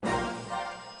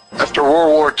After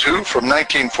World War II, from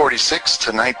 1946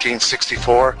 to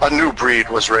 1964, a new breed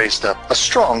was raised up. A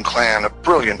strong clan of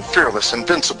brilliant, fearless,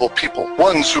 invincible people.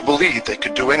 Ones who believed they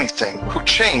could do anything, who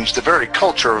changed the very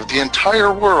culture of the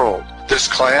entire world. This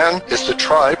clan is the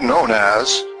tribe known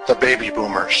as the Baby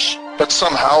Boomers. But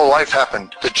somehow life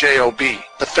happened. The J.O.B.,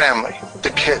 the family, the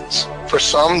kids. For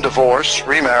some, divorce,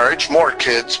 remarriage, more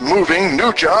kids, moving,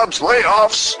 new jobs,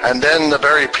 layoffs. And then the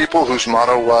very people whose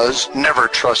motto was, never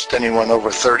trust anyone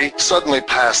over 30, suddenly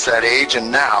passed that age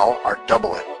and now are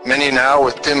double it. Many now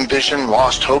with dim vision,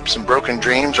 lost hopes, and broken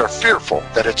dreams are fearful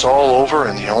that it's all over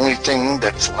and the only thing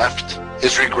that's left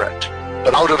is regret.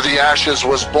 But out of the ashes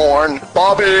was born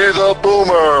Bobby the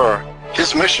Boomer.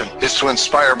 His mission is to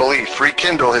inspire belief,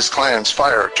 rekindle his clan's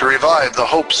fire, to revive the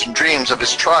hopes and dreams of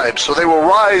his tribe so they will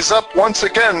rise up once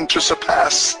again to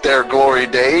surpass their glory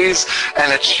days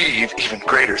and achieve even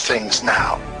greater things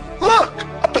now. Look,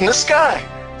 up in the sky.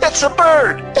 It's a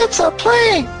bird. It's a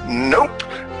plane. Nope.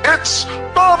 It's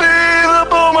Bobby the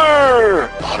Boomer.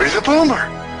 Bobby the Boomer.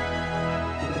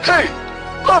 Hey,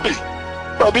 Bobby.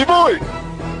 Bobby boy.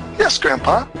 Yes,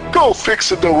 Grandpa. Go fix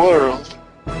the world.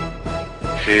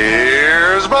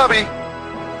 Here's Bobby.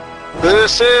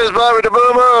 This is Bobby the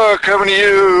Boomer coming to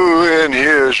you in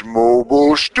his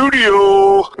mobile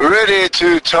studio, ready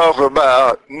to talk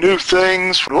about new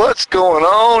things. What's going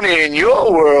on in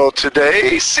your world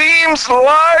today? Seems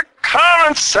like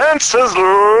common sense has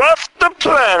left the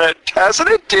planet, hasn't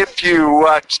it? If you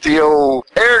watch the old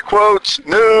air quotes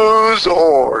news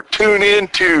or tune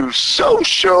into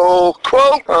social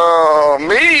quote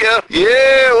media,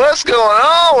 yeah, what's going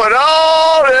on with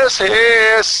all this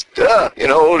here stuff? You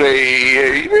know,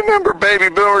 you remember Baby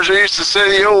Boomers used to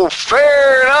say the old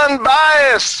fair and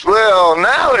unbiased. Well,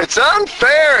 now it's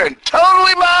unfair and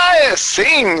totally biased.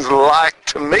 Seems like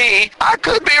to me. I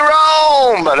could be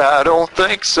wrong, but I don't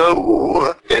think so.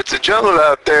 It's a jungle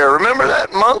out there. Remember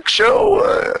that Monk show?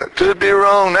 Could be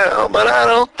wrong now, but I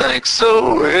don't think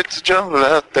so. It's a jungle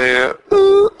out there.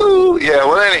 Ooh, ooh. Yeah,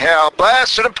 well, anyhow,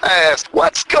 blast to the past.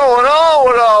 What's going on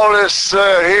with all this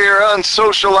here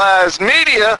unsocialized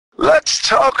media? Let's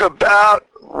talk about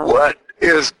what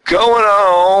is going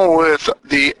on with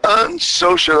the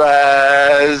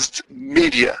unsocialized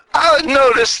media. I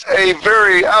noticed I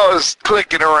was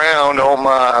clicking around on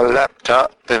my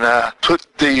laptop and I put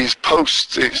these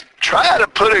posts, try to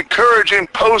put encouraging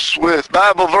posts with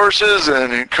Bible verses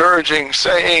and encouraging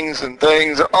sayings and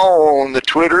things on the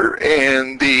Twitter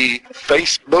and the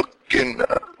Facebook and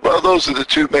well, those are the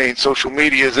two main social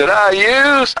medias that I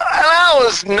use. And I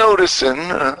was noticing,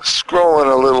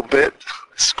 scrolling a little bit,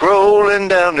 scrolling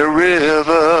down the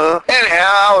river. Anyhow,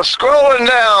 I was scrolling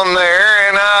down there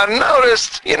and I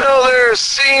noticed, there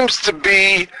seems to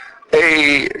be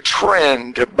a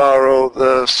trend, to borrow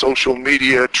the social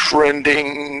media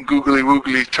trending googly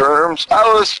woogly terms. I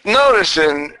was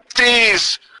noticing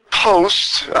these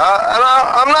posts, and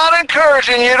I'm not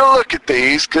encouraging you to look at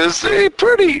these because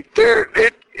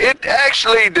it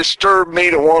actually disturbed me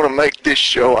to want to make this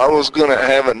show. I was going to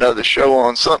have another show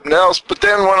on something else, but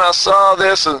then when I saw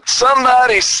this and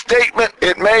somebody's statement,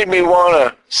 it made me want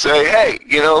to say, hey,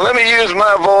 let me use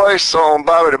my voice on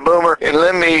Bobby the Boomer and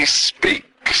let me speak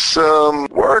some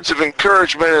words of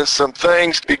encouragement and some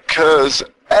things, because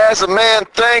as a man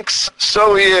thinks,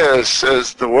 so he is,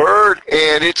 says the word,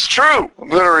 and it's true. I'm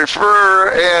going to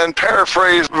refer and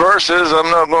paraphrase verses. I'm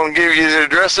not going to give you the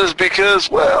addresses because,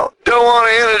 well, don't want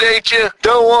to inundate you,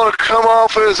 don't want to come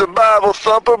off as a Bible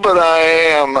thumper, but I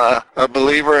am a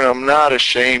believer, and I'm not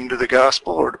ashamed of the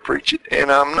gospel or to preach it,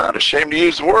 and I'm not ashamed to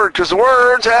use the word, because the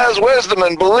word has wisdom,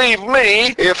 and believe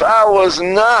me, if I was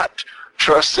not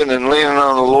trusting and leaning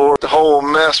on the Lord, the whole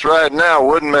mess right now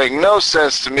wouldn't make no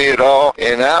sense to me at all,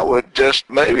 and I would just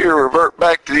maybe revert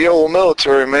back to the old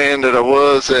military man that I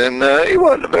was, and he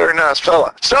wasn't a very nice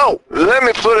fella. So, let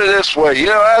me put it this way,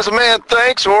 as a man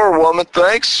thinks or a woman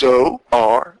thinks, so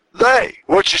are they.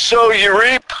 What you sow, you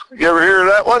reap. You ever hear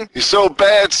that one? You sow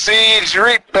bad seeds, you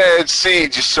reap bad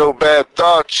seeds. You sow bad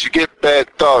thoughts, you get bad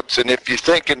thoughts. And if you're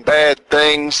thinking bad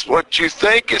things, what you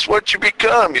think is what you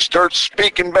become. You start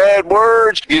speaking bad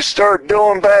words, you start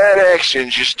doing bad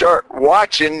actions, you start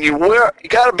watching. You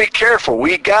got to be careful.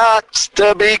 We got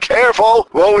to be careful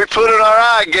what we put in our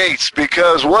eye gates,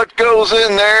 because what goes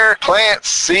in there plants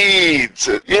seeds.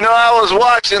 I was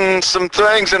watching some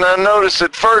things and I noticed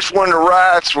at first when the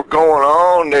riots were going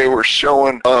on, they were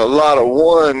showing a lot of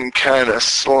one kind of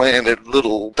slanted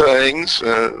little things.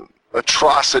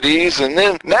 atrocities, and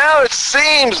then now it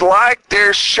seems like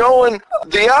they're showing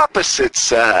the opposite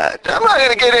side. I'm not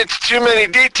going to get into too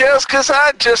many details because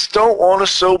I just don't want to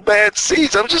sow bad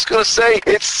seeds. I'm just going to say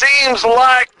it seems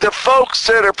like the folks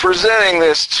that are presenting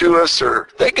this to us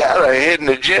they got a hidden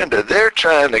agenda. They're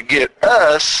trying to get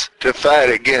us to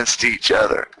fight against each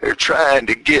other. They're trying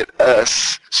to get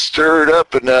us stirred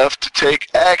up enough to take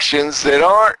actions that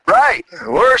aren't right.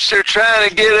 Worse, they're trying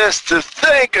to get us to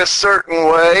think a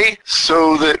certain way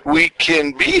so that we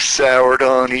can be soured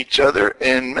on each other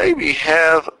and maybe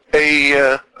have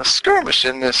a skirmish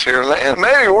in this here land.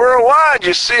 Maybe worldwide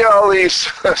you see all these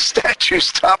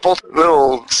statues toppled.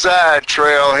 Little side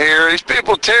trail here. These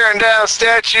people tearing down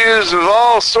statues of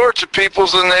all sorts of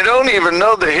peoples and they don't even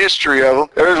know the history of them.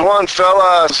 There's one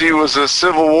fella, he was a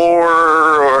Civil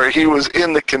War or he was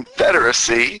in the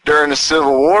Confederacy during the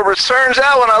Civil War, but it turns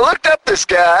out when I looked up this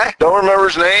guy, don't remember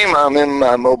his name, I'm in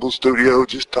my mobile studio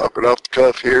just talking off the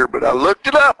cuff here, but I looked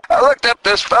it up. I looked up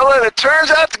this fella and it turns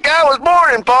out the guy was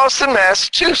born in Boston,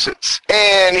 Massachusetts.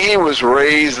 And he was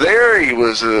raised there. He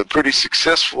was a pretty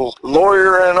successful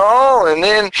lawyer and all. And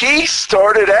then he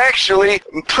started actually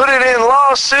putting in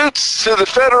lawsuits to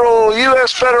the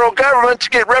U.S. federal government to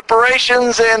get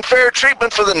reparations and fair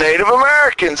treatment for the Native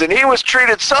Americans. And he was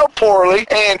treated so poorly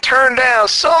and turned down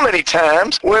so many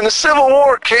times. When the Civil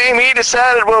War came, he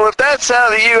decided, well, if that's how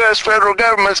the U.S. federal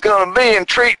government's going to be and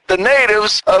treat the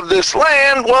natives of this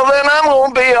land, well, then I'm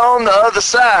going to be on the other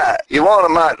side. You want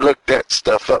to might look that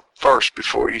stuff up first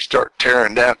before you start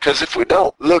tearing down, because if we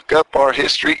don't look up our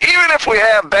history, even if we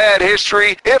have bad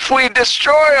history, if we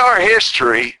destroy our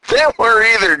history, then we're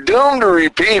either doomed to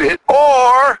repeat it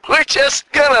or we're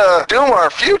just gonna doom our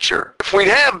future. If we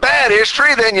have bad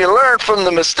history, then you learn from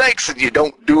the mistakes and you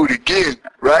don't do it again,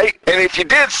 right? And if you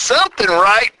did something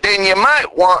right, then you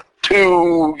might want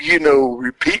to,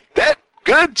 repeat that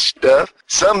good stuff.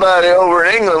 Somebody over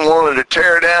in England wanted to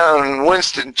tear down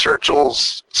Winston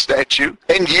Churchill's statue.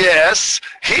 And yes,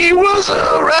 he was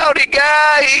a rowdy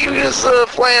guy. He was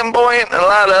flamboyant and a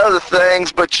lot of other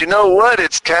things. But you know what?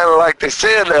 It's kind of like they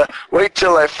said, wait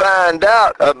till I find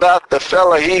out about the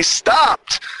fella he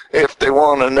stopped if they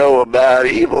want to know about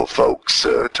evil folks.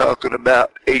 Talking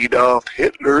about Adolf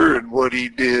Hitler and what he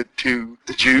did to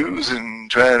the Jews and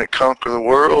trying to conquer the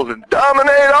world and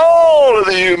dominate all of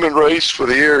the human race for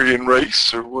the Aryan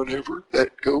race or whatever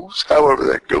that goes, however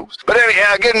that goes. But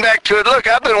anyhow, getting back to it, look,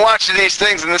 I've been watching these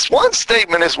things and this one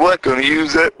statement is what, going to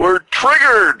use that word,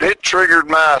 triggered. It triggered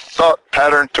my thought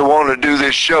pattern to want to do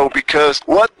this show because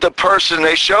what the person,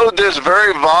 they showed this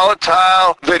very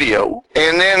volatile video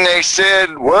and then they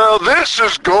said, well, this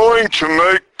is going to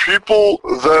make people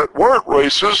that weren't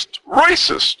racist,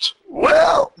 racist.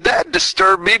 Well, that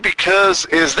disturbed me because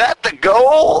is that the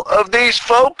goal of these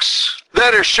folks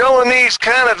that are showing these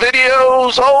kind of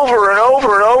videos over and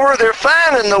over and over? They're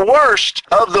finding the worst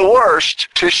of the worst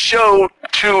to show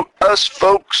to us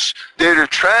folks that are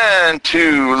trying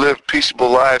to live peaceable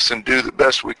lives and do the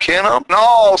best we can on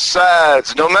all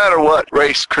sides, no matter what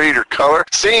race, creed, or color.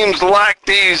 Seems like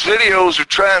these videos are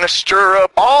trying to stir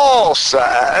up all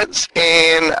sides,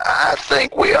 and I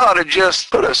think we ought to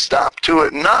just put a stop to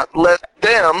it and not let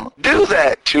them do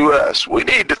that to us. We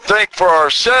need to think for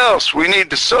ourselves. We need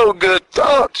to sow good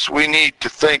thoughts. We need to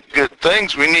think good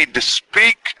things. We need to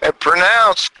speak and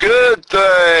pronounce good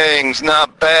things,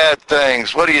 not bad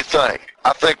things. What do you think?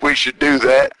 I think we should do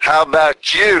that. How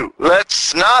about you?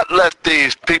 Let's not let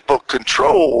these people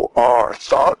control our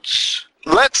thoughts.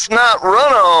 Let's not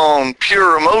run on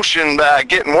pure emotion by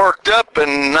getting worked up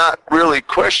and not really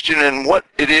questioning what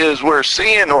it is we're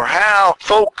seeing or how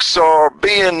folks are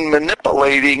being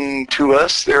manipulating to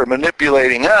us. They're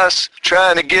manipulating us,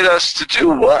 trying to get us to do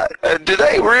what? Do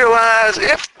they realize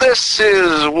if this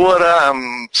is what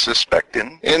I'm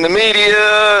suspecting? And the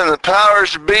media and the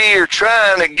powers that be are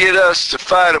trying to get us to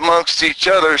fight amongst each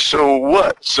other, so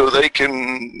what? So they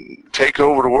can take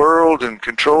over the world and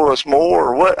control us more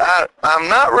or what? I'm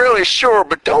not really sure,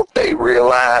 but don't they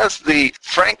realize the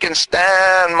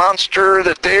Frankenstein monster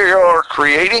that they are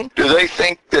creating? Do they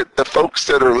think that the folks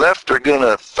that are left are going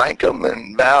to thank them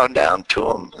and bow down to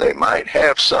them? They might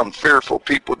have some fearful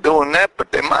people doing that,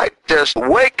 but they might just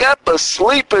wake up a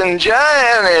sleeping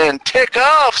giant and tick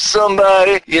off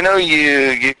somebody. You know,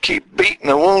 you keep beating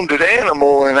a wounded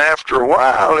animal, and after a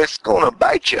while, it's going to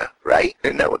bite you, right?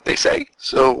 Isn't that what they say?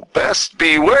 So best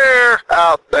beware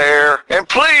out there. And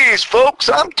please, folks,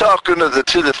 I'm talking to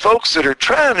the folks that are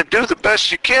trying to do the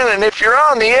best you can. And if you're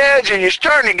on the edge and you're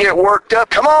starting to get worked up,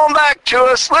 come on back to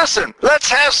us. Listen, let's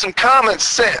have some common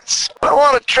sense. I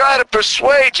want to try to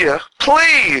persuade you.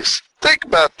 Please think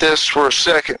about this for a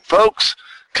second, folks.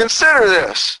 Consider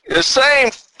this. The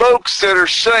same folks that are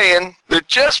saying that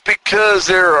just because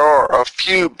there are a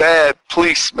few bad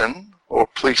policemen or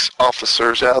police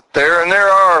officers out there, and there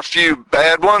are a few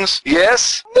bad ones,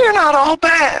 yes, they're not all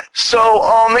bad. So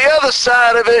on the other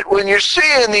side of it, when you're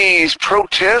seeing these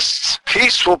protests,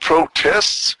 peaceful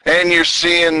protests, and you're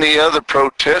seeing the other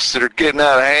protests that are getting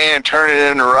out of hand, turning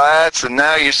into riots, and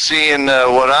now you're seeing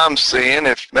what I'm seeing,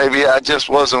 if maybe I just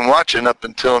wasn't watching up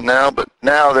until now, but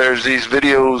now there's these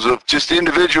videos of just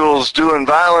individuals doing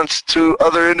violence to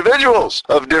other individuals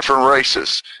of different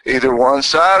races, either one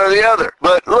side or the other.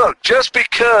 But look, just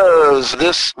because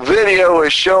this video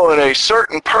is showing a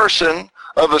certain person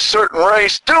of a certain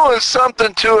race doing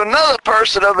something to another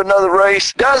person of another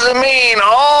race doesn't mean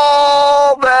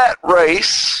all that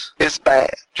race is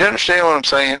bad. Do you understand what I'm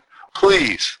saying?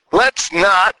 Please, let's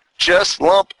not just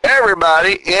lump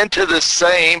everybody into the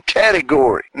same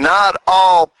category. Not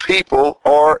all people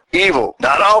are evil.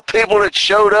 Not all people that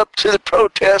showed up to the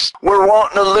protest were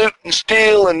wanting to loot and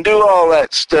steal and do all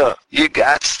that stuff. You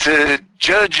got to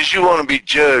judge as you want to be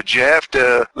judged. You have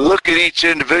to look at each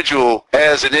individual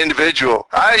as an individual.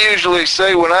 I usually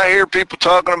say when I hear people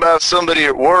talking about somebody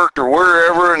at work or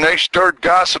wherever and they start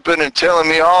gossiping and telling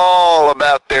me all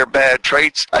about their bad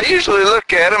traits, I usually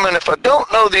look at them, and if I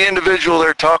don't know the individual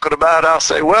they're talking about, I'll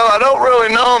say, well, I don't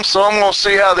really know them, so I'm going to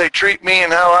see how they treat me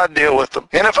and how I deal with them.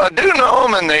 And if I do know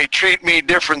them and they treat me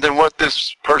different than what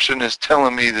this person is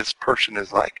telling me this person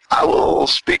is like, I will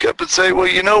speak up and say, well,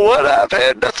 you know what? I've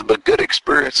had nothing but good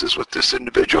experiences with this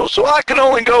individual, so I can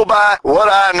only go by what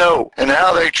I know and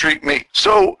how they treat me.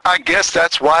 So I guess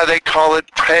that's why they call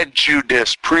it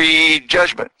prejudice,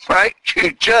 prejudgment, right?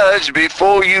 You judge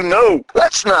before you know.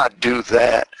 Let's not do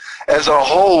that. As a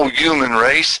whole human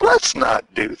race, let's not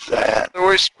do that.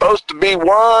 We're supposed to be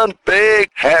one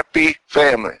big happy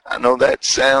family. I know that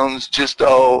sounds just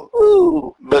all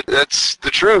ooh, but that's the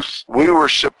truth. We were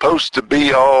supposed to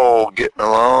be all getting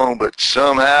along, but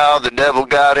somehow the devil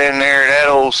got in there, that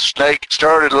old snake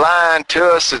started lying to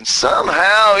us, and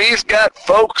somehow he's got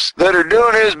folks that are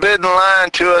doing his bidding,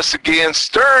 lying to us again,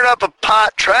 stirring up a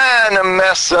pot, trying to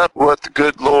mess up what the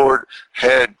good Lord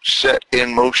had set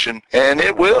in motion, and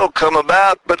it will come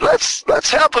about. But let's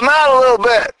help him out a little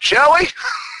bit, shall we?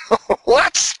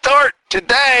 Let's start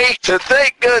today to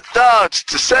think good thoughts,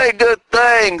 to say good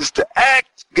things, to act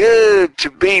good,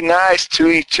 to be nice to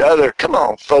each other. Come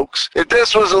on, folks. If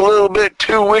this was a little bit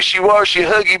too wishy-washy,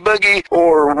 huggy-buggy,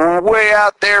 or way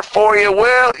out there for you,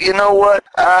 well, you know what?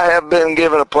 I have been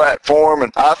given a platform,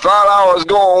 and I thought I was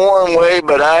going one way,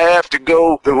 but I have to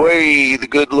go the way the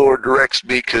good Lord directs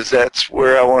me, because that's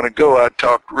where I want to go. I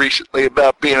talked recently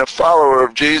about being a follower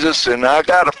of Jesus, and I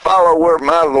got to follow where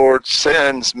my Lord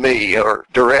sends me or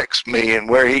directs me, and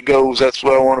where he goes, that's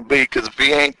where I want to be, because if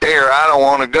he ain't there, I don't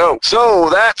want to go. So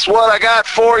that's what I got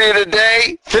for you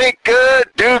today. Think good,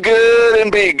 do good,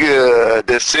 and be good.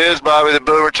 This is Bobby the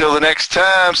Boomer. Till the next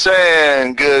time,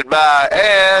 saying goodbye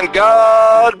and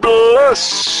God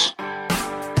bless.